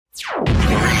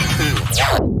All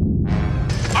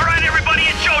right, everybody,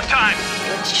 it's showtime.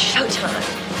 It's showtime.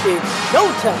 It's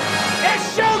showtime.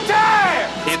 It's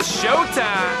showtime. It's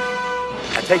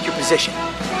showtime. Now take your position.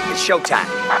 It's showtime.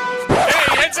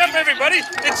 Hey, heads up, everybody.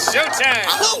 It's showtime.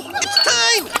 Oh, it's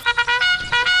time.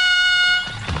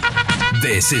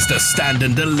 This is the Stand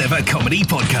and Deliver Comedy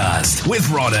Podcast with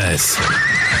Rodders.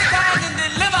 Stand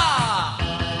and deliver.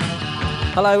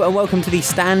 Hello and welcome to the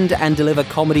Stand and Deliver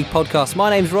Comedy Podcast. My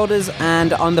name's Rodders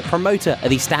and I'm the promoter of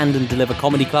the Stand and Deliver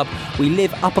Comedy Club. We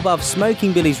live up above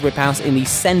Smoking Billy's Rib House in the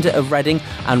centre of Reading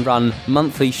and run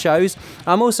monthly shows.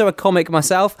 I'm also a comic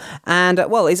myself and,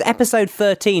 it's episode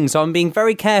 13, so I'm being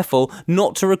very careful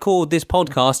not to record this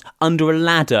podcast under a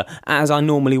ladder as I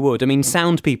normally would. I mean,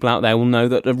 sound people out there will know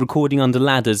that recording under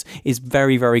ladders is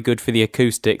very, very good for the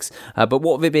acoustics. But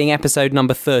what with it being episode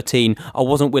number 13, I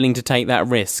wasn't willing to take that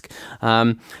risk.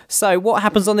 So what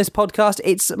happens on this podcast?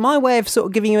 It's my way of sort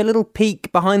of giving you a little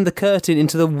peek behind the curtain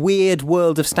into the weird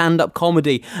world of stand-up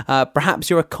comedy. Perhaps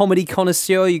you're a comedy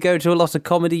connoisseur, you go to a lot of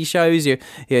comedy shows, you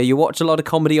watch a lot of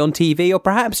comedy on TV, or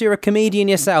perhaps you're a comedian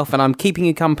yourself and I'm keeping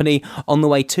you company on the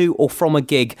way to or from a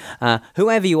gig.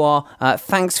 Whoever you are,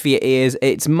 thanks for your ears.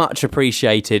 It's much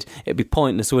appreciated. It'd be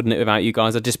pointless, wouldn't it, without you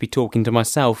guys? I'd just be talking to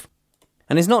myself.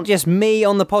 And it's not just me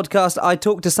on the podcast. I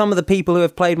talk to some of the people who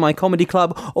have played my comedy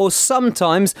club, or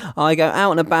sometimes I go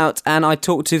out and about and I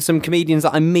talk to some comedians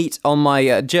that I meet on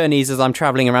my journeys as I'm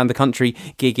travelling around the country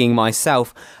gigging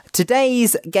myself.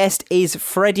 Today's guest is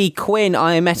Freddy Quinne.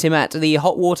 I met him at the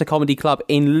Hot Water Comedy Club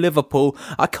in Liverpool.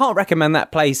 I can't recommend that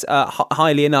place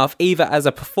highly enough, either as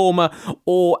a performer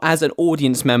or as an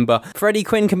audience member. Freddy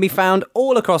Quinne can be found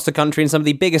all across the country in some of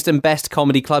the biggest and best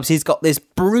comedy clubs. He's got this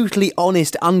brutally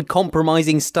honest,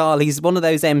 uncompromising style. He's one of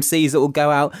those MCs that will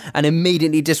go out and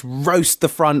immediately just roast the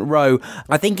front row.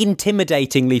 I think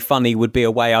intimidatingly funny would be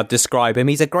a way I'd describe him.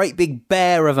 He's a great big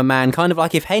bear of a man, kind of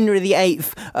like if Henry VIII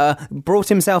brought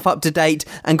himself up to date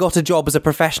and got a job as a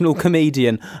professional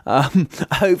comedian.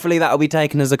 Hopefully that'll be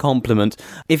taken as a compliment.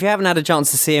 If you haven't had a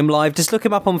chance to see him live, just look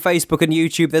him up on Facebook and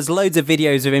YouTube. There's loads of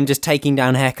videos of him just taking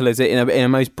down hecklers in a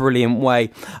most brilliant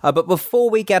way. But before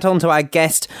we get on to our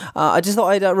guest, I just thought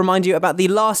I'd remind you about the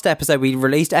last episode we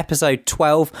released, episode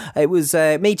 12. It was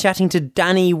me chatting to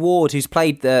Danny Ward, who's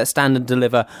played the Stand and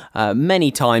Deliver many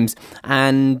times,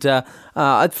 and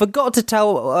I forgot to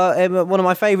tell one of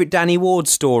my favourite Danny Ward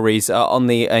stories on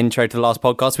the intro to the last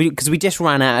podcast because we just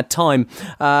ran out of time.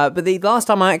 But the last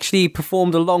time I actually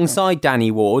performed alongside Danny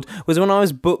Ward was when I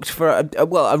was booked for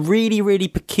a really, really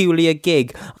peculiar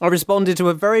gig. I responded to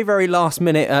a very, very last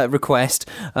minute request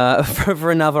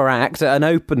for another act, an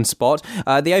open spot.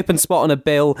 The open spot on a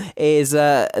bill is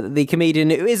the comedian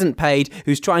who isn't paid,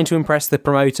 who's trying to impress the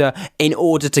promoter in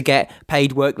order to get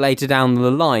paid work later down the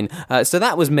line. So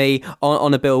that was me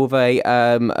on a bill with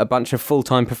a bunch of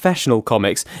full-time professional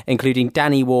comics, including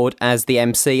Danny Ward as the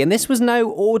MC. And this was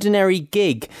no ordinary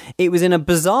gig. It was in a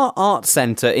bizarre art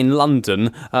centre in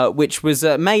London, which was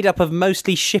made up of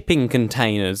mostly shipping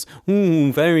containers.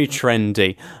 Very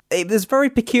trendy. It was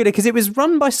very peculiar because it was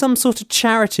run by some sort of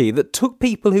charity that took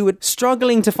people who were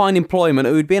struggling to find employment,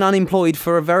 who had been unemployed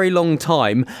for a very long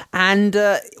time, and,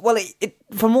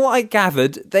 from what I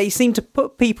gathered, they seem to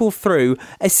put people through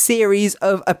a series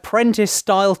of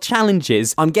apprentice-style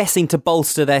challenges, I'm guessing to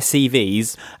bolster their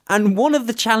CVs. And one of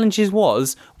the challenges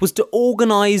was to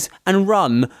organise and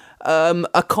run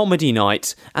a comedy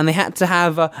night, and they had to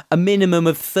have a minimum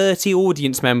of 30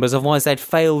 audience members, otherwise they'd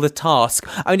fail the task.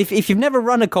 I mean, if you've never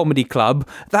run a comedy club,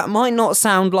 that might not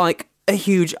sound like a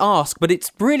huge ask, but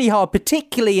it's really hard,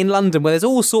 particularly in London where there's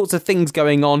all sorts of things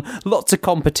going on, lots of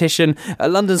competition.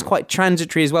 London's quite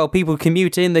transitory as well. People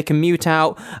commute in, they commute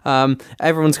out.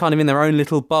 Everyone's kind of in their own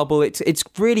little bubble. It's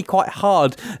really quite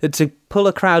hard to pull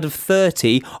a crowd of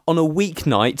 30 on a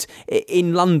weeknight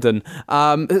in London.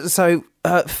 So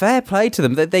fair play to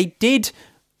them. They did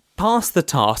pass the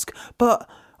task, but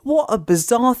what a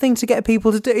bizarre thing to get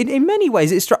people to do. In many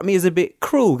ways, it struck me as a bit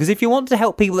cruel, because if you want to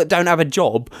help people that don't have a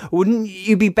job, wouldn't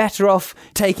you be better off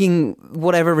taking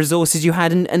whatever resources you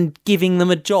had and giving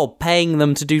them a job, paying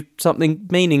them to do something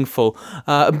meaningful?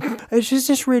 It's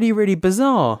just really, really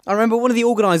bizarre. I remember one of the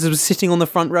organisers was sitting on the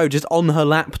front row just on her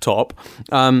laptop.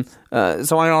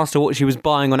 So I asked her what she was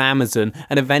buying on Amazon,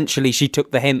 and eventually she took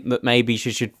the hint that maybe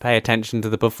she should pay attention to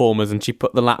the performers, and she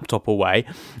put the laptop away.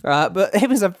 But it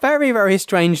was a very, very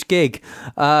strange gig,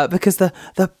 because the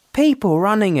people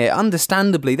running it,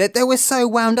 understandably, they were so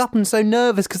wound up and so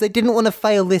nervous because they didn't want to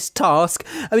fail this task.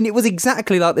 I mean, it was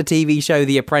exactly like the TV show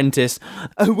The Apprentice.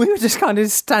 We were just kind of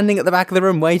standing at the back of the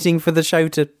room waiting for the show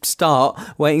to start,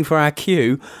 waiting for our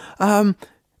cue.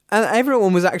 And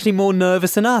everyone was actually more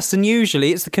nervous than us, and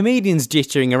usually it's the comedians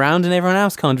jittering around and everyone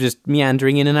else kind of just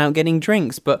meandering in and out getting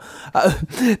drinks. But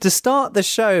to start the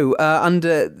show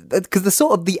because the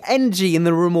sort of the energy in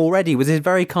the room already was a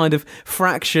very kind of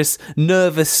fractious,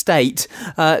 nervous state.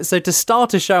 So to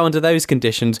start a show under those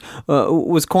conditions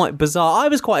was quite bizarre. I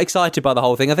was quite excited by the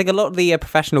whole thing. I think a lot of the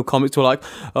professional comics were like,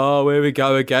 oh, here we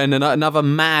go again, another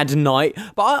mad night.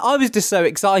 But I was just so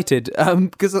excited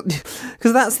because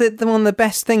that's one of the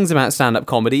best things about stand-up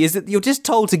comedy is that you're just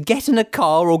told to get in a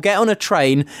car or get on a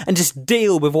train and just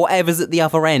deal with whatever's at the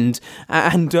other end.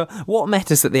 And what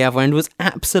met us at the other end was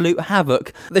absolute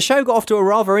havoc. The show got off to a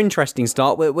rather interesting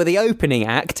start where the opening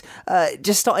act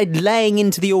just started laying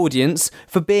into the audience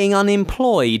for being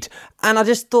unemployed. And I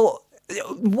just thought,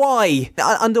 why?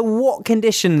 Under what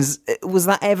conditions was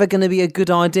that ever going to be a good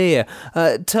idea?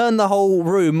 Turn the whole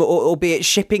room, albeit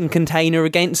shipping container,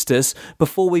 against us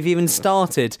before we've even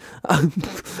started.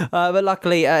 But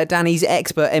luckily, Danny's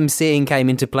expert MCing came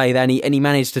into play then, and he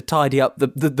managed to tidy up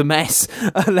the mess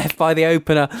left by the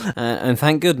opener, and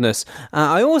thank goodness.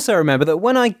 I also remember that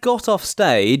when I got off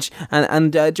stage,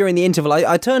 and during the interval,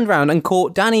 I turned around and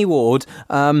caught Danny Ward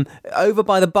over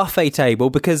by the buffet table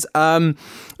because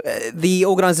the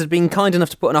organisers had been kind enough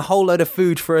to put in a whole load of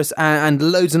food for us and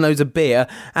loads of beer,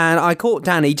 and I caught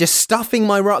Danny just stuffing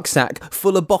my rucksack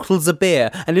full of bottles of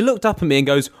beer, and he looked up at me and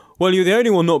goes, well, you're the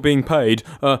only one not being paid,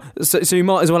 so you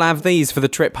might as well have these for the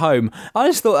trip home. I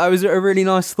just thought that was a really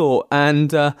nice thought,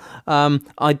 and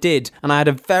I did, and I had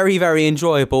a very, very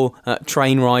enjoyable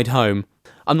train ride home.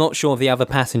 I'm not sure the other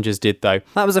passengers did, though.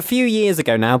 That was a few years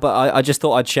ago now, but I just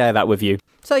thought I'd share that with you.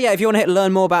 So yeah, if you want to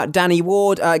learn more about Danny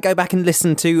Ward, go back and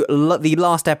listen to the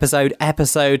last episode,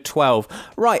 episode 12.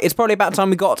 Right, it's probably about time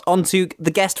we got onto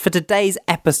the guest for today's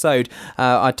episode.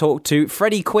 I talked to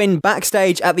Freddy Quinne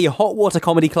backstage at the Hot Water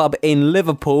Comedy Club in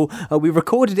Liverpool. We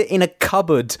recorded it in a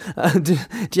cupboard,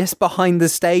 just behind the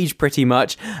stage pretty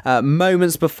much,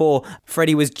 moments before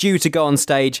Freddy was due to go on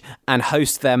stage and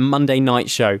host their Monday night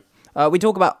show. We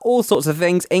talk about all sorts of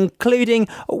things, including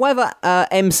whether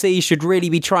MC should really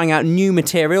be trying out new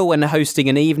material when hosting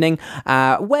an evening,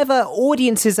 whether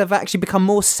audiences have actually become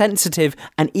more sensitive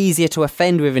and easier to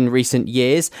offend with in recent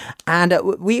years, and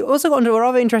we also got into a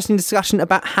rather interesting discussion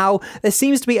about how there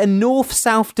seems to be a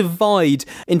north-south divide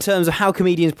in terms of how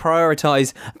comedians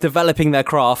prioritise developing their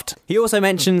craft. He also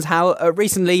mentions how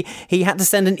recently he had to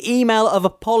send an email of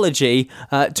apology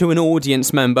to an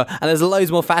audience member, and there's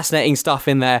loads more fascinating stuff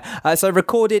in there. So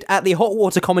recorded at the Hot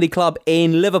Water Comedy Club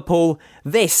in Liverpool,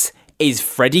 this is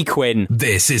Freddy Quinne.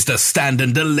 This is the Stand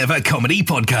and Deliver Comedy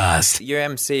Podcast. You're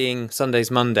MCing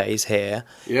Sundays, Mondays here.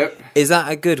 Yep. Is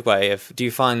that a good way do you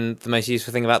find the most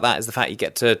useful thing about that is the fact you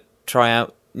get to try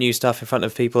out new stuff in front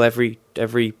of people every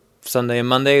Sunday and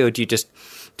Monday, or do you just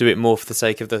do it more for the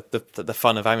sake of the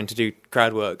fun of having to do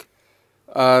crowd work?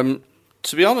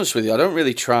 To be honest with you, I don't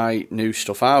really try new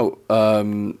stuff out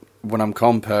when I'm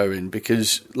comparing,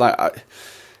 because the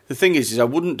thing is I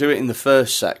wouldn't do it in the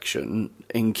first section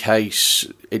in case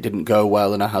it didn't go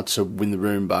well and I had to win the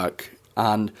room back,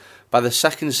 and by the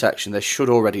second section they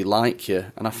should already like you,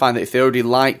 and I find that if they already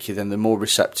like you then they're more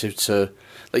receptive to,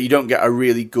 you don't get a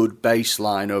really good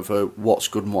baseline over what's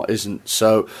good and what isn't.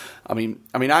 So I mean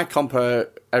I compare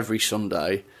every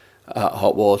Sunday at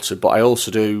Hot Water, but I also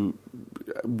do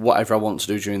whatever I want to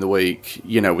do during the week,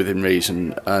 within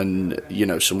reason, and,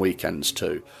 some weekends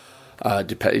too.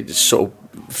 Sort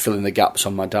of filling the gaps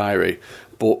on my diary.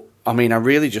 But, I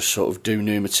really just sort of do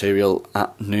new material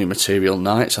at new material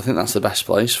nights. I think that's the best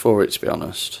place for it, to be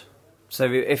honest.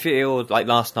 So if you're, like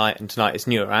last night and tonight it's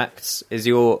newer acts, is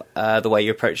your the way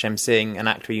you approach MCing an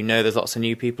act where there's lots of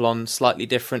new people on slightly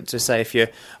different to, say, if you're,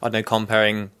 I don't know,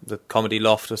 comparing the Comedy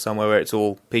Loft or somewhere where it's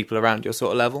all people around your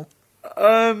sort of level?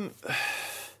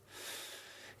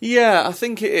 Yeah, I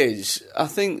think it is. I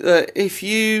think that if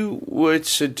you were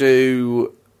to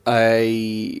do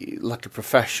a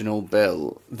professional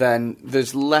bill, then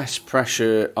there's less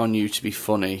pressure on you to be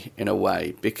funny in a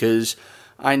way, because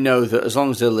I know that as long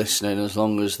as they're listening, as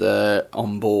long as they're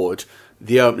on board,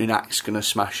 the opening act's going to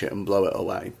smash it and blow it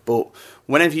away. But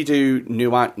whenever you do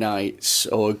new act nights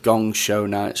or gong show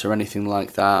nights or anything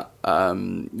like that,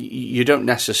 you don't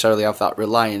necessarily have that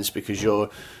reliance, because you're,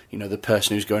 the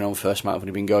person who's going on first might have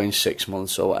only been going 6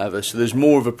 months or whatever. So there's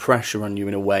more of a pressure on you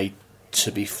in a way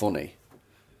to be funny.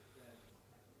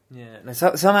 Yeah, now,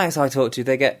 some acts I talk to,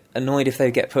 they get annoyed if they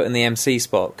get put in the MC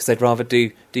spot because they'd rather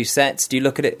do sets. Do you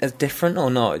look at it as different or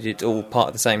not? It's all part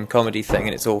of the same comedy thing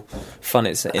and it's all fun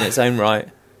in its own right?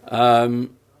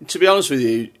 To be honest with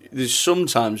you, there's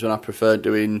sometimes when I prefer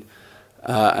doing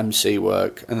MC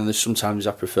work, and then there's sometimes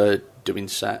I prefer doing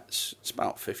sets. It's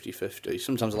about 50-50.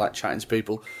 Sometimes I like chatting to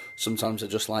people. Sometimes I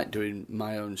just like doing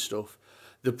my own stuff.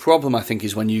 The problem, I think,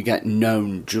 is when you get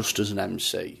known just as an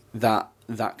MC. That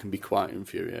can be quite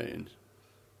infuriating.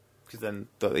 Because then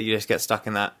you just get stuck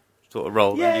in that sort of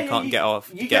role, and you can't get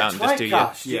off, you get out and just do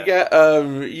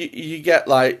your... You get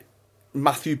like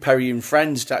Matthew Perry and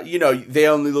Friends. They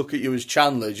only look at you as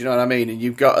Chandler. Do you know what I mean? And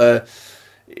you've got a...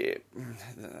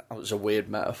 That was a weird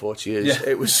metaphor to use. Yeah.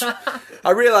 It was.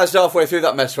 I realised halfway through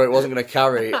that metaphor it wasn't going to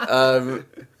carry.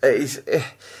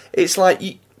 It's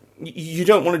like you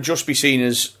don't want to just be seen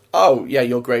as, oh yeah,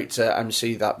 you're great to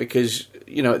MC that, because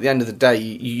at the end of the day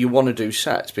you want to do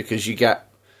sets because you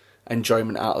get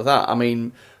enjoyment out of that. I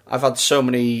mean, I've had so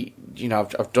many.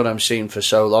 I've done MCing for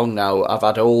so long now. I've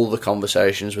had all the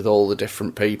conversations with all the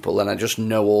different people, and I just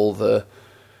know all the.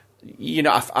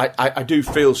 I do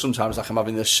feel sometimes like I'm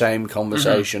having the same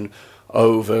conversation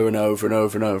over and over and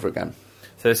over and over again.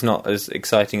 So it's not as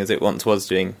exciting as it once was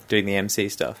doing the MC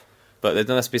stuff. But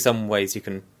there must be some ways you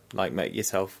can make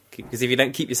yourself... Because if you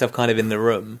don't keep yourself kind of in the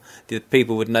room, the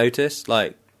people would notice.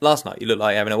 Like, last night you looked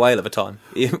like you're having a whale of a time.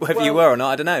 Whether you were or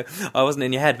not, I don't know. I wasn't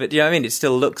in your head. But do you know what I mean? It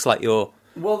still looks like you're...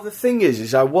 Well, the thing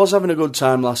is I was having a good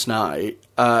time last night.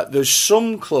 There's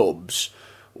some clubs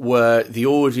where the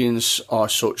audience are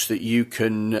such that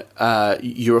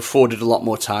you're afforded a lot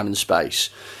more time and space.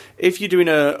 If you're doing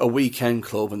a weekend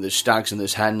club and there's stags and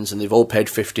there's hens and they've all paid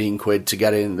 15 quid to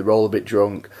get in, they're all a bit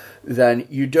drunk, then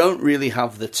you don't really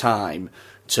have the time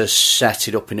to set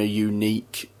it up in a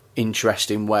unique,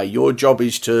 interesting way. Your job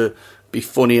is to be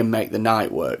funny and make the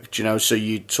night work, so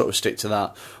you sort of stick to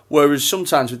that. Whereas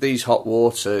sometimes with these hot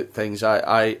water things,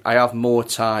 I have more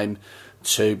time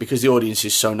to, because the audience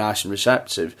is so nice and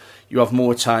receptive, you have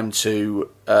more time to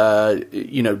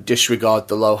disregard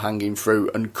the low hanging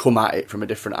fruit and come at it from a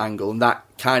different angle, and that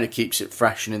kind of keeps it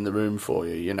fresh and in the room for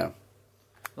you.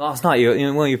 Last night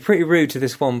you're pretty rude to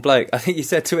this one bloke. I think you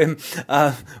said to him,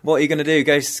 what are you going to do,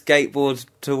 go skateboard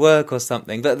to work or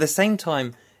something? But at the same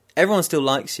time, everyone still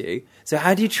likes you. So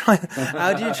how do you try,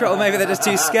 or maybe they're just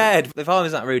too scared. If I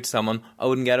was that rude to someone, I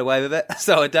wouldn't get away with it,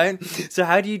 so I don't. So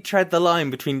how do you tread the line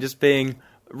between just being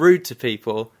rude to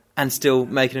people and still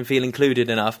making them feel included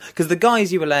enough? Because the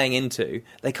guys you were laying into,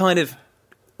 they kind of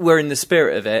were in the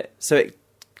spirit of it, so it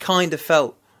kind of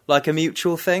felt like a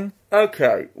mutual thing.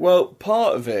 Okay, well,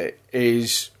 part of it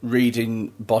is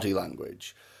reading body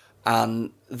language. And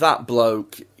that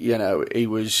bloke, he looked,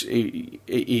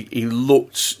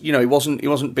 he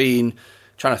wasn't being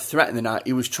trying to threaten the night.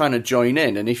 He was trying to join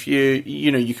in. And if you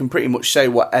can pretty much say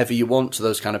whatever you want to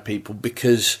those kind of people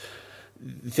because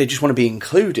they just want to be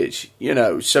included,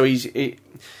 So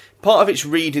part of it's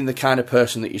reading the kind of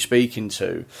person that you're speaking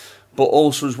to, but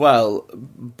also as well,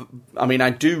 I mean, I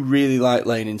do really like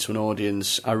laying into an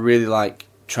audience. I really like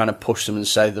trying to push them and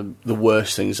say the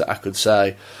worst things that I could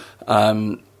say.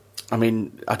 I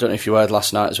mean, I don't know if you heard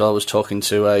last night as well, I was talking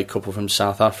to a couple from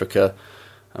South Africa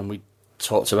and we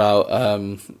talked about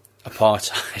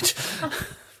apartheid.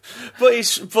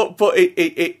 but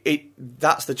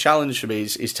that's the challenge for me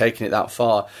is taking it that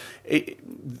far.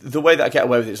 The way that I get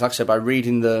away with it is, like I said, by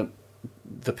reading the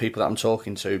people that I'm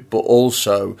talking to, but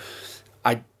also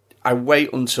I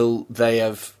wait until they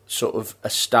have sort of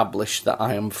established that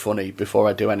I am funny before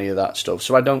I do any of that stuff.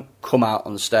 So I don't come out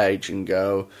on stage and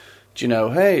go,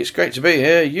 hey, it's great to be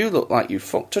here. You look like you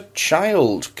fucked a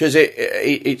child, because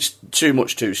it's too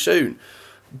much too soon.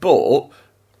 But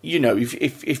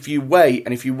if you wait,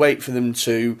 and if you wait for them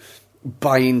to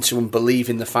buy into and believe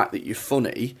in the fact that you're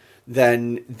funny,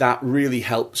 then that really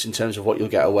helps in terms of what you'll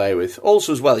get away with.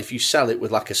 Also, as well, if you sell it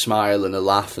with like a smile and a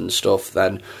laugh and stuff,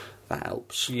 then that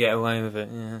helps. You get away with it,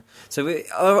 yeah. So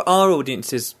are our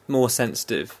audiences more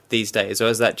sensitive these days, or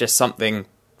is that just something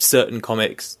certain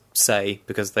comics say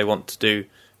because they want to do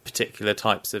particular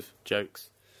types of jokes?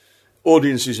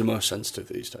 Audiences are more sensitive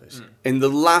these days. In the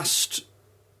last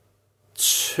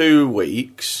 2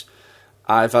 weeks,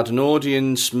 I've had an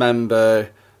audience member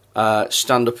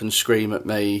stand up and scream at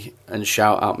me and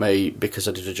shout at me because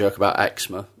I did a joke about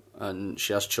eczema, and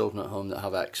she has children at home that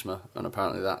have eczema, and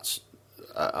apparently that's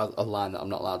a line that I'm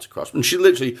not allowed to cross. And she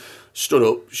literally stood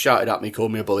up, shouted at me,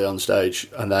 called me a bully on stage,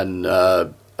 and then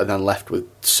left with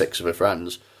 6 of her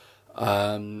friends.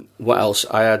 What else?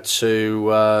 I had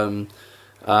to...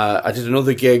 I did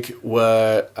another gig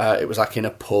where it was like in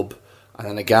a pub, and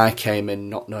then a guy came in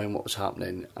not knowing what was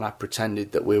happening, and I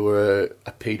pretended that we were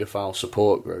a paedophile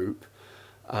support group,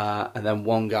 and then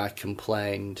one guy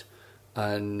complained,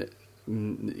 and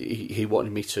he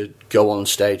wanted me to go on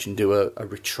stage and do a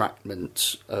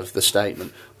retractment of the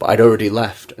statement, but I'd already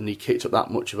left, and he kicked up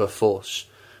that much of a fuss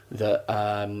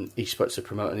that he spoke to the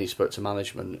promoter and he spoke to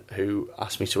management, who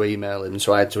asked me to email him,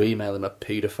 so I had to email him a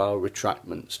paedophile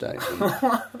retractment statement.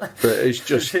 But it's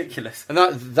just ridiculous. And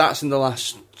that's in the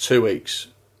last 2 weeks.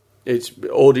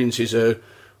 Audiences are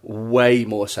way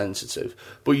more sensitive.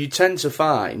 But you tend to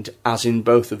find, as in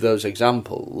both of those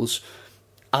examples,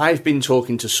 I've been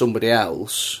talking to somebody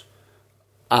else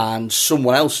and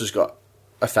someone else has got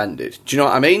offended. Do you know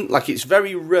what I mean? Like, it's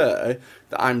very rare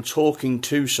that I'm talking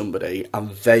to somebody and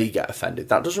they get offended.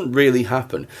 That doesn't really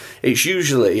happen. It's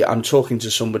usually I'm talking to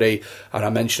somebody and I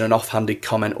mention an offhanded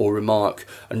comment or remark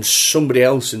and somebody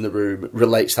else in the room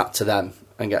relates that to them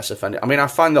and gets offended. I mean, I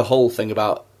find the whole thing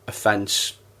about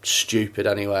offence stupid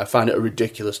anyway. I find it a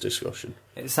ridiculous discussion.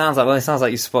 It sounds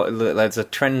like you spotted that there's a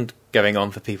trend going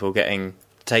on for people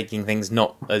taking things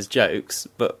not as jokes,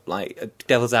 but like a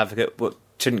devil's advocate. What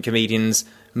shouldn't comedians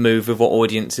move with what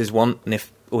audiences want? And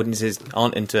if audiences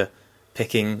aren't into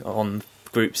picking on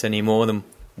groups anymore, then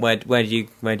where do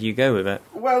you go with it?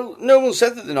 Well, no one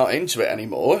said that they're not into it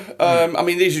anymore. I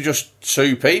mean, these are just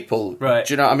two people. Right.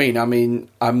 Do you know what I mean? I mean,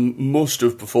 I must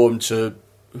have performed to...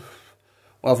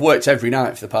 Well, I've worked every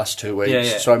night for the past 2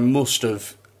 weeks, so I must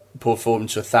have performed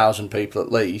to 1,000 people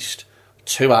at least.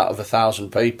 2 out of 1,000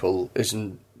 people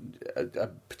isn't a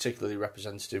particularly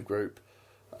representative group.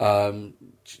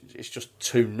 It's just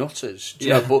two nutters, do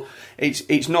you know? But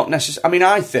it's not necessary. I mean,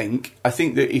 I think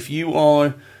that if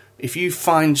you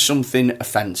find something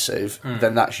offensive,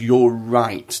 then that's your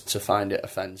right to find it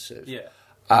offensive. Yeah.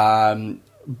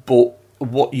 But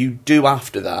what you do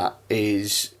after that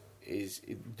is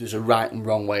there's a right and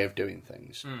wrong way of doing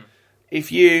things.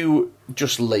 If you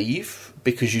just leave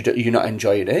because you're not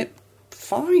enjoying it,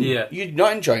 fine. Yeah. You're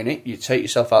not enjoying it, you take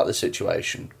yourself out of the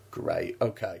situation. Great,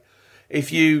 okay.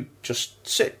 If you just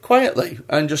sit quietly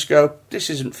and just go, this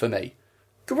isn't for me,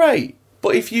 great.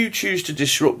 But if you choose to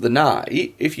disrupt the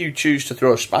night, if you choose to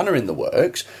throw a spanner in the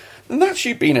works, then that's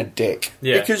you being a dick.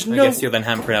 Yeah, because I guess you're then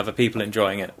hampering other people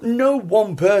enjoying it. No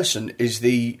one person is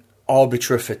the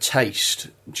arbiter for taste.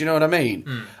 Do you know what I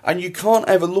mean? And you can't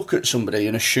ever look at somebody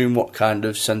and assume what kind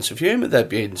of sense of humour they'd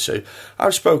be into.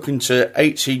 I've spoken to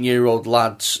 18-year-old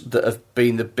lads that have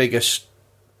been the biggest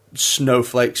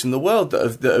snowflakes in the world,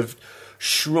 that have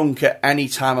shrunk at any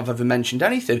time I've ever mentioned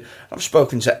anything. I've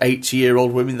spoken to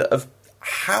 80-year-old women that have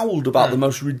howled about the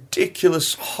most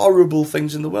ridiculous, horrible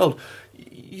things in the world.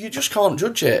 You just can't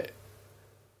judge it.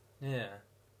 Yeah,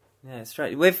 it's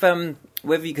right. With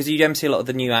because you MC a lot of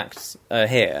the new acts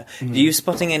here. Are you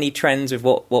spotting any trends with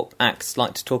what acts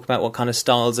like to talk about? What kind of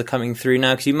styles are coming through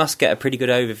now? Because you must get a pretty good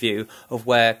overview of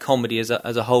where comedy as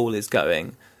a whole is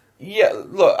going. Yeah,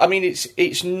 look, I mean,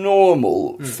 it's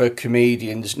normal for new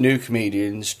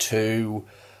comedians to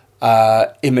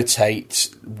imitate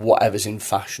whatever's in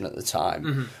fashion at the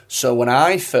time. So when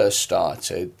I first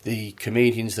started, the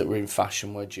comedians that were in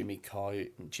fashion were Jimmy Carr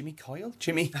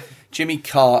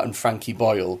and Frankie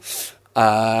Boyle.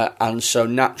 And so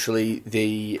naturally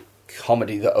the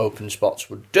comedy that open spots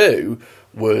would do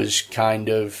was kind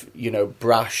of,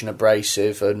 brash and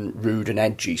abrasive and rude and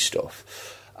edgy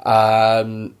stuff.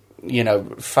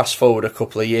 Fast forward a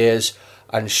couple of years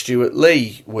and Stuart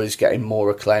Lee was getting more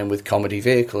acclaim with Comedy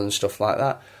Vehicle and stuff like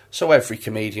that. So every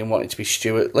comedian wanted to be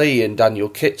Stuart Lee and Daniel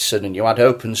Kitson, and you had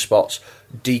open spots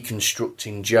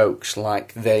deconstructing jokes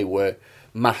like they were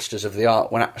masters of the art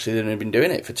when actually they'd only been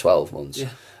doing it for 12 months.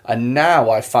 Yeah. And now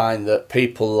I find that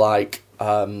people like,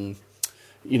 with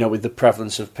the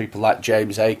prevalence of people like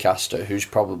James Acaster, who's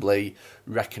probably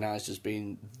recognised as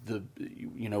being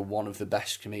one of the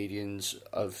best comedians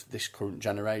of this current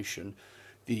generation,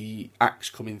 the acts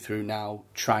coming through now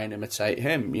try and imitate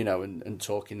him, and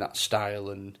talk in that style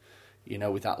and,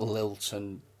 with that lilt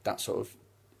and that sort of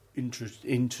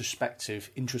introspective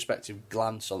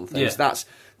glance on things. Yeah.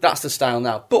 That's the style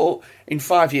now. But in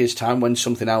 5 years' time, when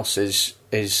something else is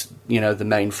the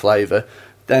main flavour,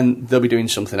 then they'll be doing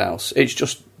something else. It's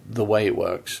just the way it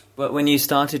works. But when you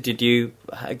started, did you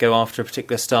go after a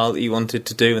particular style that you wanted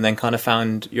to do and then kind of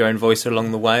found your own voice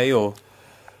along the way, or?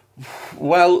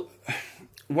 Well,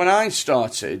 when I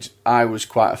started, I was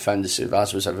quite offensive,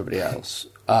 as was everybody else.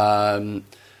 But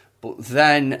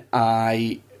then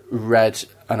I read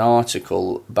an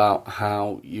article about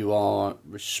how you are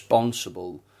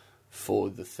responsible for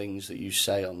the things that you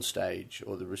say on stage,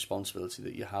 or the responsibility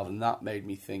that you have, and that made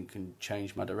me think and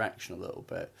change my direction a little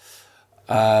bit.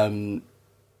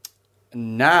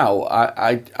 Now,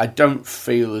 I don't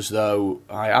feel as though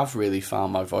I have really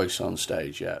found my voice on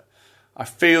stage yet. I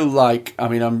feel like, I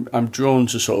mean, I'm drawn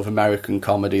to sort of American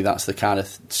comedy. That's the kind of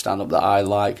stand-up that I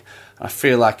like. I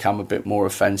feel like I'm a bit more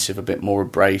offensive, a bit more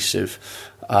abrasive.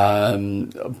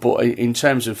 But in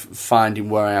terms of finding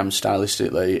where I am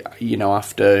stylistically,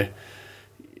 after,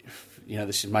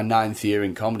 this is my 9th year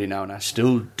in comedy now, and I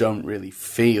still don't really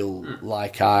feel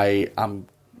like I am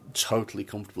totally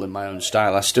comfortable in my own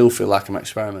style. I still feel like I'm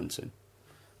experimenting.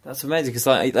 That's amazing, because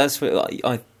that's what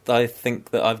I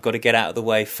think that I've got to get out of the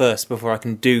way first before I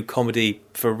can do comedy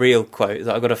for real, quote.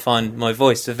 I've got to find my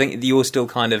voice. I think you're still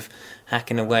kind of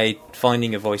hacking away,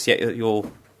 finding a voice, yet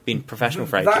you're being professional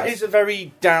for ages. That is a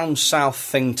very down south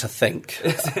thing to think.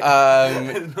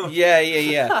 Yeah.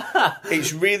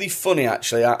 It's really funny,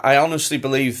 actually. I honestly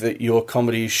believe that your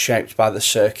comedy is shaped by the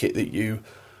circuit that you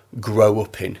grow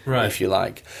up in, right, if you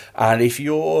like. And if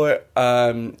you're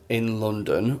in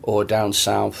London or down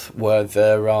south where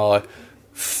there are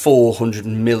 400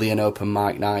 million open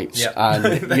mic nights, yep,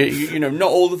 and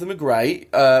not all of them are great,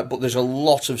 but there's a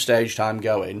lot of stage time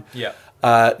going, yeah,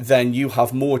 then you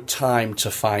have more time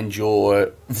to find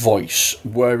your voice.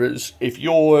 Whereas if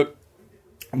you're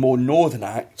a more northern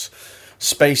act,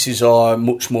 spaces are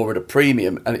much more at a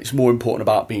premium, and it's more important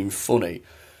about being funny.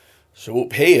 So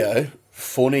up here,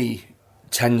 funny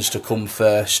tends to come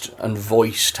first and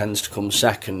voice tends to come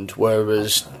second,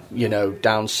 whereas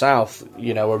down south,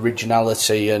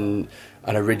 originality and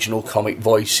an original comic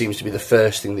voice seems to be the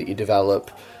first thing that you develop,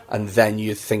 and then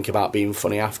you think about being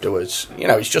funny afterwards.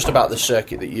 It's just about the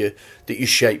circuit that you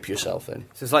shape yourself in.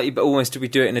 So it's like you almost we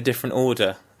do it in a different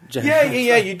order. Yeah.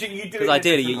 You do. Because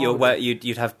ideally,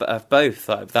 you'd have both.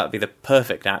 Like, that would be the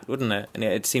perfect act, wouldn't it? And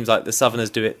it seems like the Southerners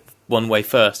do it one way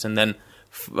first, and then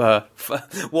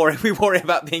we worry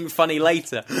about being funny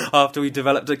later after we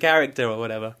developed a character or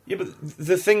whatever. Yeah, but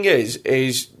the thing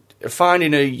is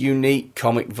finding a unique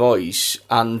comic voice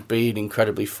and being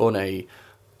incredibly funny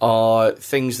are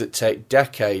things that take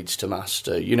decades to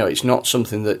master. It's not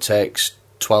something that takes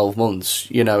 12 months.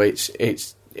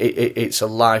 It's a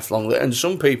lifelong, and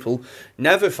some people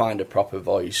never find a proper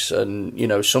voice,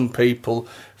 and some people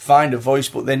find a voice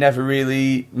but they never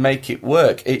really make it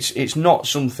work. It's not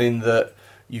something that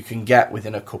you can get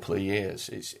within a couple of years.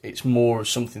 It's more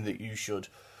something that you should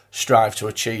strive to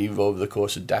achieve over the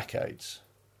course of decades.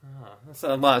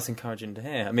 That's encouraging to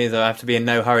hear. I mean, I have to be in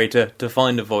no hurry to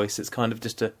find a voice. It's kind of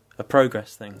just a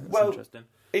progress thing. That's interesting.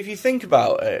 If you think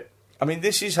about it, I mean,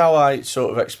 this is how I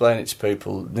sort of explain it to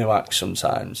people, new acts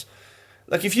sometimes.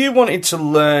 Like, if you wanted to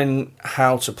learn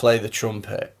how to play the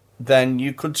trumpet, then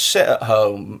you could sit at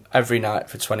home every night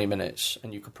for 20 minutes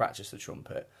and you could practice the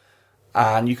trumpet.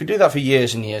 And you could do that for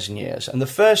years and years and years. And the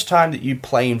first time that you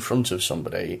play in front of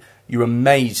somebody, you're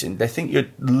amazing. They think you're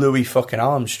Louis fucking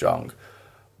Armstrong.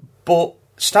 But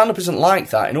stand-up isn't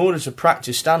like that. In order to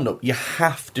practice stand-up, you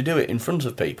have to do it in front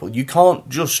of people. You can't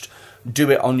just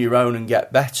do it on your own and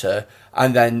get better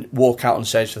and then walk out on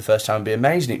stage for the first time and be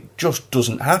amazing. It just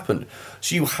doesn't happen.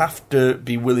 So you have to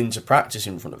be willing to practice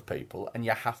in front of people, and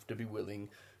you have to be willing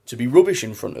to be rubbish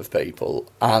in front of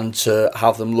people and to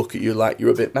have them look at you like you're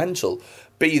a bit mental.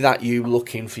 Be that you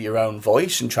looking for your own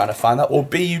voice and trying to find that, or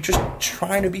be you just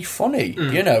trying to be funny.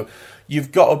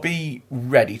 You've got to be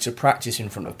ready to practice in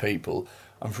front of people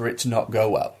and for it to not go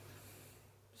well.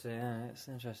 So, yeah, it's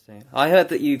interesting. I heard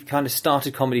that you've kind of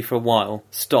started comedy for a while,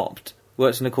 stopped,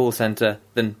 worked in a call centre,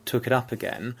 then took it up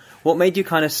again. What made you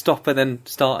kind of stop and then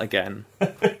start again?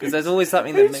 Because there's always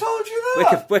something that... Who told you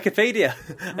that? Wikipedia.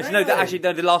 Really? Actually,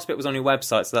 no, the last bit was on your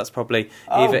website, so that's probably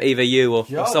either you or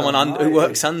someone who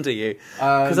works under you.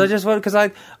 Because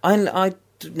I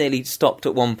nearly stopped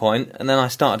at one point, and then I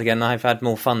started again, and I've had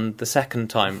more fun the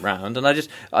second time round. And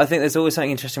I think there's always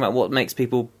something interesting about what makes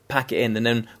people pack it in, and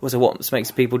then also what makes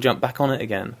people jump back on it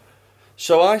again.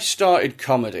 So I started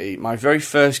comedy. My very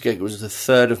first gig was the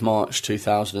 3rd of March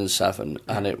 2007,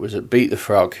 and it was at Beat the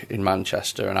Frog in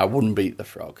Manchester, and I won Beat the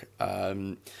Frog.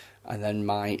 And then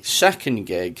my second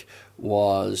gig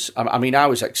was... I mean, I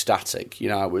was ecstatic.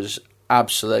 I was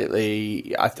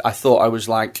absolutely... I thought I was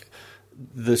like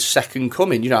the second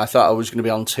coming. I thought I was going to be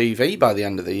on TV by the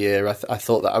end of the year. I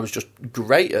thought that I was just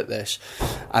great at this.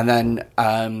 And then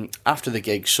after the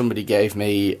gig, somebody gave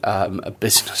me a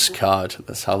business card.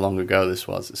 That's how long ago this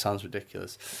was. It sounds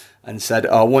ridiculous. And said,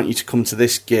 I want you to come to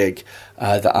this gig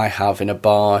that I have in a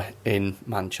bar in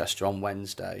Manchester on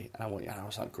Wednesday. And I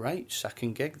was like, great,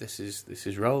 second gig. This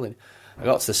is rolling. I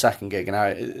got to the second gig,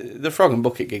 and the Frog and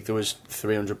Bucket gig, there was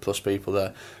 300 plus people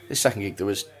there. This second gig, there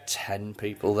was 10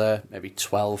 people there, maybe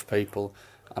 12 people,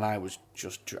 and I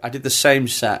did the same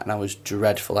set, and I was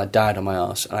dreadful. I died on my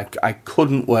arse, and I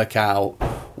couldn't work out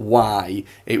why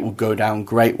it would go down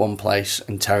great one place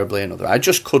and terribly another. I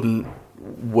just couldn't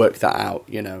work that out,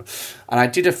 you know. And I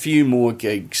did a few more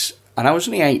gigs, and I was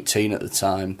only 18 at the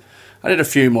time. I did a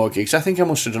few more gigs. I think I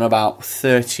must have done about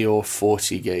 30 or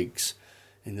 40 gigs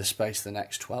in the space of the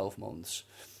next 12 months.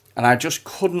 And I just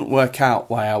couldn't work out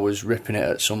why I was ripping it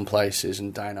at some places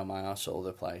and dying on my arse at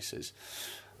other places.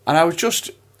 And I was just,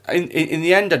 in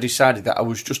the end, I decided that I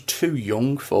was just too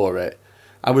young for it.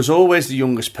 I was always the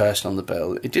youngest person on the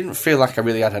bill. It didn't feel like I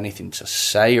really had anything to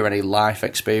say or any life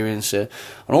experience. And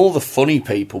all the funny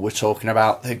people were talking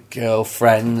about their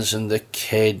girlfriends and their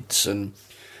kids and,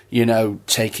 you know,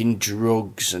 taking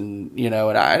drugs and, you know,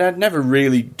 and I'd never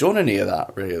really done any of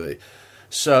that, really.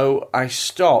 So I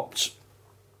stopped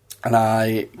and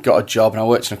I got a job and I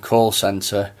worked in a call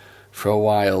centre for a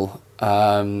while.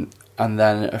 And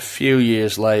then a few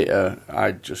years later,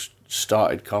 I just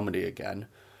started comedy again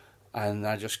and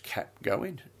I just kept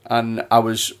going. And I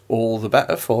was all the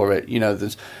better for it. You know,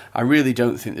 I really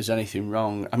don't think there's anything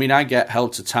wrong. I mean, I get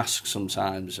held to task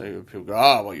sometimes. People go,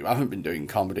 oh, well, you haven't been doing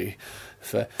comedy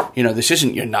for, you know, this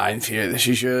isn't your 9th year, this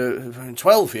is your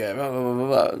 12th year, blah, blah,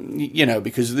 blah, blah. You know,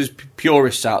 because there's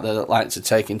purists out there that like to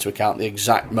take into account the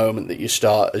exact moment that you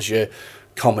start as your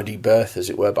comedy birth, as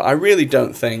it were. But I really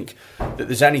don't think that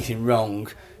there's anything wrong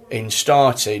in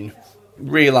starting,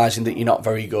 realising that you're not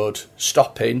very good,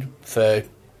 stopping for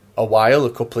a while, a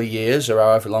couple of years, or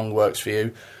however long works for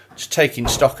you, just taking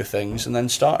stock of things and then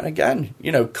starting again.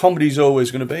 You know, comedy's always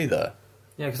going to be there.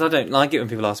 Yeah, because I don't like it when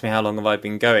people ask me how long have I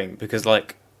been going, because,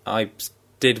 like, I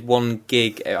did one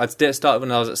gig, I started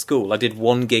when I was at school, I did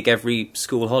one gig every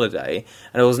school holiday,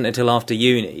 and it wasn't until after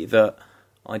uni that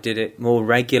I did it more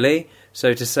regularly.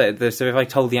 So to say, so if I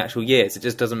told the actual years, it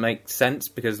just doesn't make sense,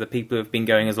 because the people who have been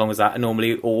going as long as that are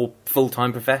normally all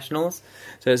full-time professionals.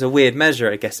 So it's a weird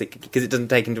measure, I guess, because it doesn't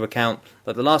take into account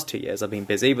that the last 2 years I've been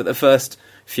busy, but the first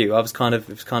few it was kind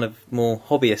of more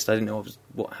hobbyist. I didn't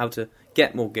know how to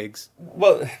get more gigs.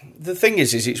 Well, the thing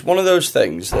is it's one of those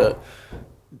things that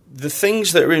the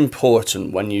things that are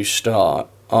important when you start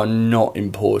are not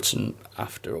important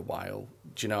after a while.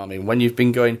 Do you know what I mean? When you've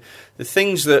been going, the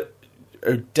things that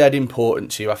are dead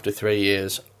important to you after 3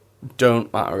 years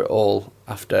don't matter at all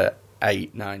after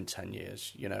 8, 9, 10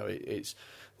 years. You know, it's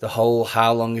the whole,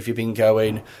 how long have you been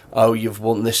going? Oh, you've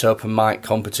won this open mic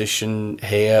competition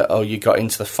here. Oh, you got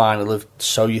into the final of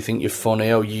So You Think You're Funny.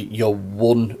 Oh, you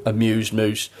won Amused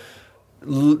Moose.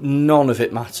 None of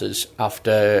it matters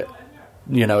after,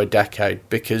 you know, a decade,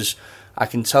 because I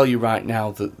can tell you right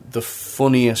now that the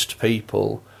funniest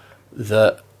people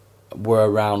that were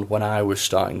around when I was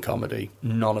starting comedy,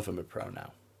 none of them are pro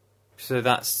now.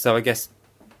 So I guess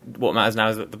what matters now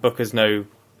is that the bookers know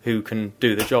who can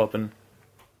do the job. And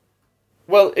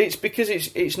well, it's because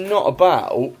it's not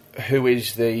about who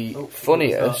is the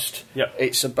funniest. Yep.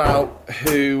 It's about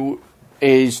who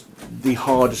is the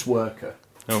hardest worker.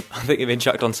 Oh, I think you've been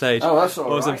chucked on stage. Oh, that's all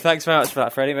right. Awesome. Thanks very much for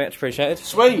that, Freddy. Much appreciated.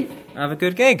 Sweet. Have a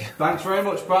good gig. Thanks very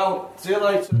much, pal. See you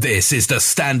later. This is the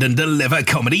Stand and Deliver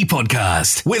Comedy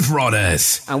Podcast with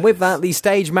Rodders. And with that, the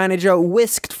stage manager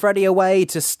whisked Freddy away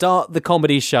to start the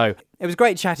comedy show. It was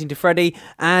great chatting to Freddy,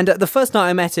 and the first night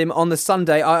I met him on the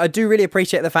Sunday, I do really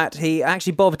appreciate the fact he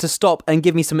actually bothered to stop and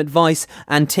give me some advice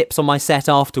and tips on my set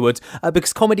afterwards,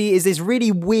 because comedy is this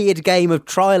really weird game of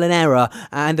trial and error,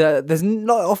 and there's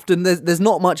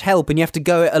not much help, and you have to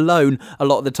go it alone a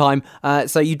lot of the time,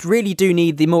 so you really do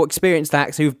need the more experienced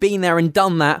acts who've been there and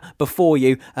done that before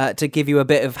you to give you a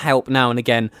bit of help now and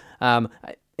again.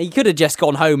 He could have just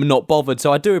gone home and not bothered,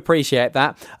 so I do appreciate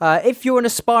that. If you're an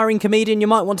aspiring comedian, you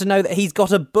might want to know that he's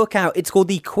got a book out. It's called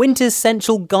The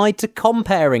Quintessential Guide to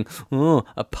Comparing. Oh,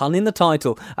 a pun in the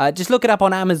title. Just look it up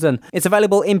on Amazon. It's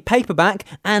available in paperback,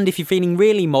 and if you're feeling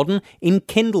really modern, in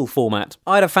Kindle format.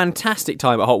 I had a fantastic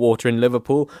time at Hot Water in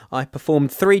Liverpool. I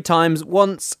performed 3 times,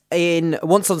 once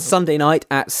on Sunday night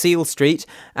at Seal Street,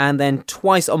 and then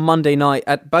twice on Monday night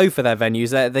at both of their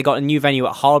venues. They got a new venue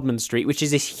at Hardman Street, which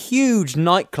is this huge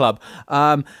nightclub,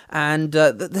 and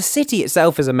the city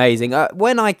itself is amazing.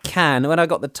 When I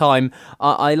got the time,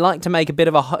 I like to make a bit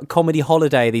of a comedy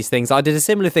holiday of these things. I did a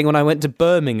similar thing when I went to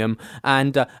Birmingham,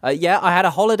 and I had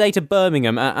a holiday to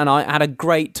Birmingham, and I had a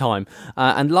great time.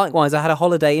 And likewise, I had a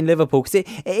holiday in Liverpool, because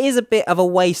it is a bit of a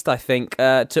waste, I think,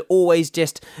 to always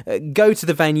just go to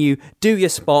the venue, do your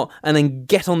spot, and then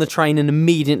get on the train and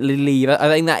immediately leave. I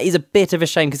think that is a bit of a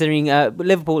shame, considering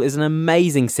Liverpool is an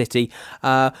amazing city.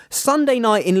 Sunday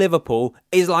night in Liverpool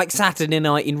is like Saturday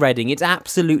night in Reading. It's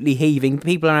absolutely heaving.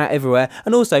 People are out everywhere,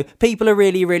 and also people are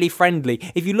really, really friendly.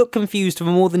 If you look confused for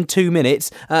more than 2 minutes,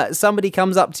 somebody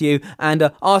comes up to you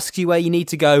and asks you where you need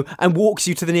to go and walks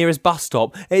you to the nearest bus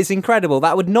stop. It's incredible.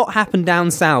 That would not happen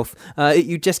down south.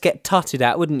 You'd just get tutted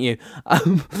at, wouldn't you?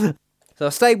 So I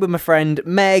stayed with my friend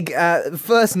Meg. The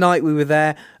first night we were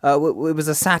there, it was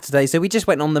a Saturday, so we just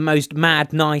went on the most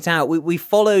mad night out. We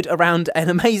followed around an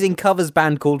amazing covers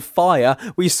band called Fire.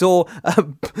 We saw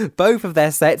both of their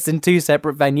sets in 2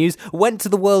 separate venues, went to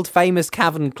the world famous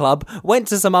Cavern Club, went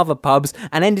to some other pubs,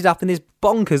 and ended up in this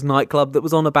bonkers nightclub that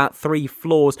was on about 3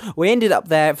 floors. We ended up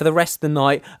there for the rest of the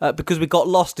night because we got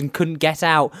lost and couldn't get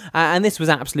out. And this was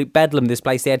absolute bedlam, this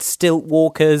place. They had stilt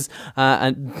walkers,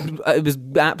 and it was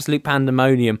absolute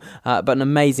pandemonium, but an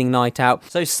amazing night out.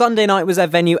 So Sunday night was their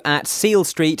venue at Seal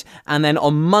Street, and then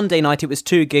on Monday night it was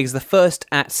 2 gigs. The first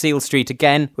at Seal Street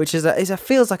again, which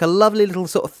feels like a lovely little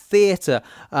sort of theatre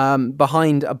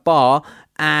behind a bar.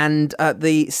 And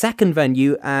the second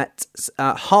venue at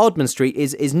Hardman Street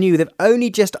is new. They've only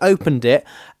just opened it,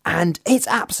 and it's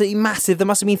absolutely massive. There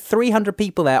must have been 300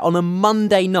 people there on a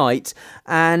Monday night,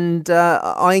 and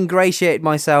I ingratiated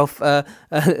myself to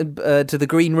the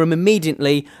green room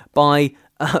immediately by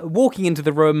walking into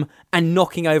the room and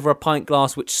knocking over a pint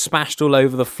glass which smashed all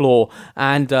over the floor.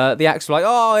 And the acts were like,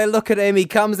 "Oh, look at him, he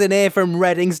comes in here from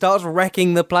Reading, starts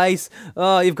wrecking the place.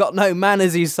 Oh, you've got no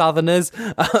manners, you Southerners."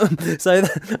 So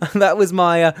that was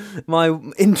my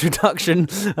introduction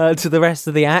to the rest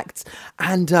of the acts.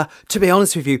 And to be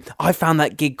honest with you, I found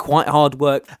that gig quite hard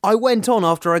work. I went on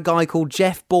after a guy called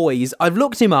Jeff Boys. I've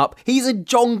looked him up. He's a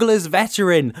Jongleurs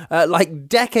veteran, like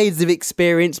decades of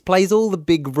experience, plays all the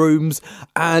big rooms.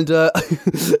 And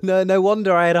no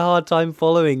wonder I had a hard time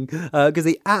following, because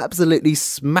he absolutely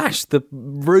smashed the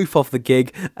roof off the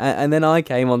gig, and then I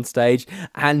came on stage,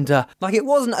 and it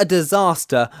wasn't a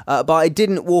disaster, but I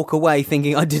didn't walk away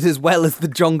thinking I did as well as the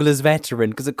Jongleurs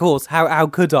veteran, because of course, how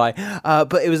could I?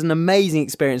 But it was an amazing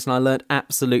experience, and I learnt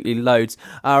absolutely loads.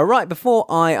 Right, before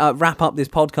I wrap up this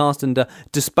podcast and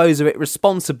dispose of it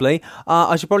responsibly,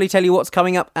 I should probably tell you what's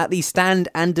coming up at the Stand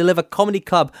and Deliver Comedy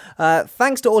Club.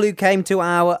 Thanks to all who came to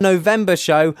our November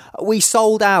show. We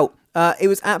sold out. It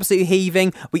was absolutely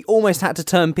heaving. We almost had to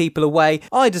turn people away.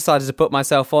 I decided to put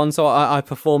myself on, so I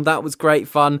performed. That was great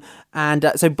fun.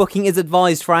 And so booking is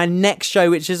advised for our next show,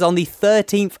 which is on the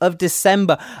 13th of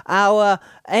December. Our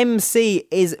MC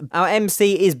is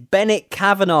Bennett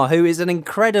Kavanagh, who is an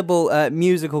incredible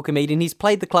musical comedian. He's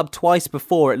played the club twice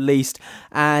before, at least,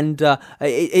 and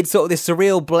it's sort of this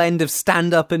surreal blend of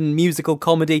stand-up and musical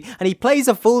comedy. And he plays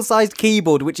a full-sized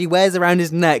keyboard, which he wears around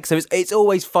his neck. So it's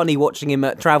always funny watching him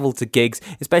travel to gigs,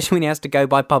 especially when he has to go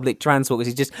by public transport,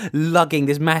 because he's just lugging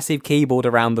this massive keyboard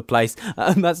around the place.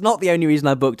 That's not the only reason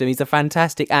I booked him. He's a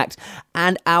fantastic act.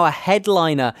 And our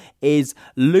headliner is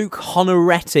Luke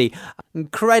Honoretti.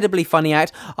 Incredibly funny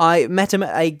act. I met him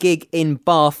at a gig in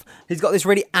Bath. He's got this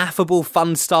really affable,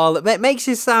 fun style that makes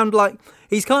him sound like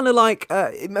he's kind of like,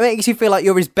 it makes you feel like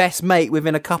you're his best mate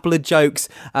within a couple of jokes.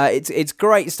 It's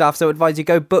great stuff, so I advise you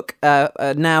go book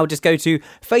now. Just go to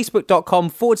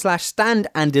facebook.com/Stand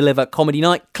and Deliver Comedy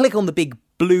Night. Click on the big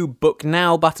blue book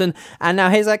now button. And now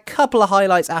here's a couple of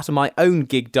highlights out of my own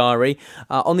gig diary.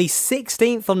 On the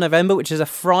 16th of November, which is a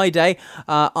Friday,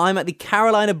 I'm at the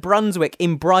Carolina Brunswick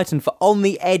in Brighton for On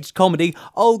the Edge Comedy.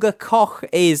 Olga Koch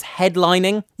is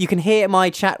headlining. You can hear my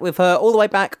chat with her all the way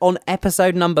back on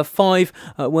episode number 5.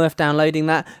 Worth downloading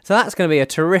that. So that's going to be a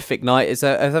terrific night. It's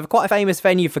quite a famous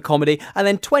venue for comedy. And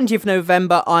then 20th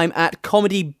November, I'm at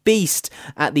Comedy Beast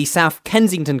at the South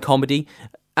Kensington Comedy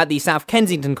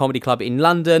Club in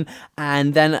London,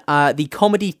 and then the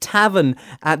Comedy Tavern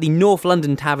at the North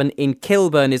London Tavern in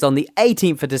Kilburn is on the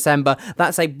 18th of December.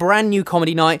 That's a brand new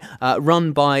comedy night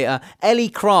run by Ellie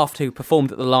Craft, who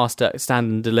performed at the last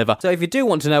Stand and Deliver. So if you do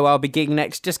want to know where I'll be gigging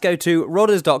next, just go to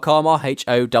rodders.com,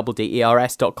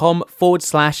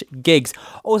 RHODDERS.com/gigs.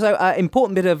 Also,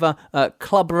 important bit of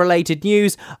club-related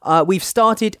news. We've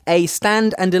started a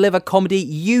Stand and Deliver Comedy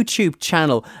YouTube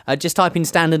channel. Just type in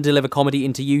Stand and Deliver Comedy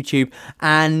into YouTube,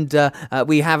 and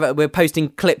we're posting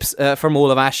clips from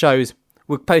all of our shows.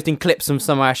 We're posting clips from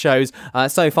some of our shows.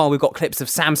 So far, we've got clips of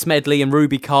Sam Smedley and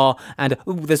Ruby Carr, and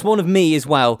there's one of me as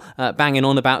well, banging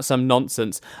on about some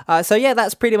nonsense. So yeah,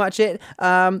 that's pretty much it.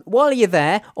 While you're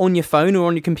there, on your phone or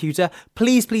on your computer,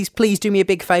 please do me a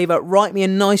big favour. Write me a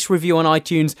nice review on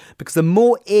iTunes, because the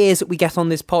more ears that we get on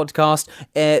this podcast,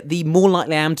 the more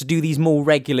likely I am to do these more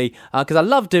regularly, because I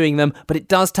love doing them, but it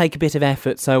does take a bit of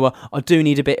effort, so I do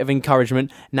need a bit of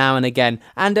encouragement now and again.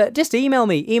 And just email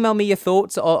me your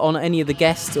thoughts on any of the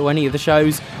guests or any of the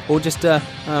shows, or just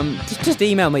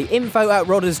email me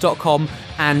info@rodders.com,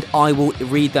 and I will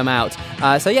read them out.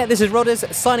 So yeah, this is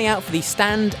Rodders signing out for the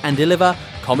Stand and Deliver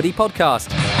Comedy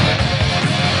Podcast.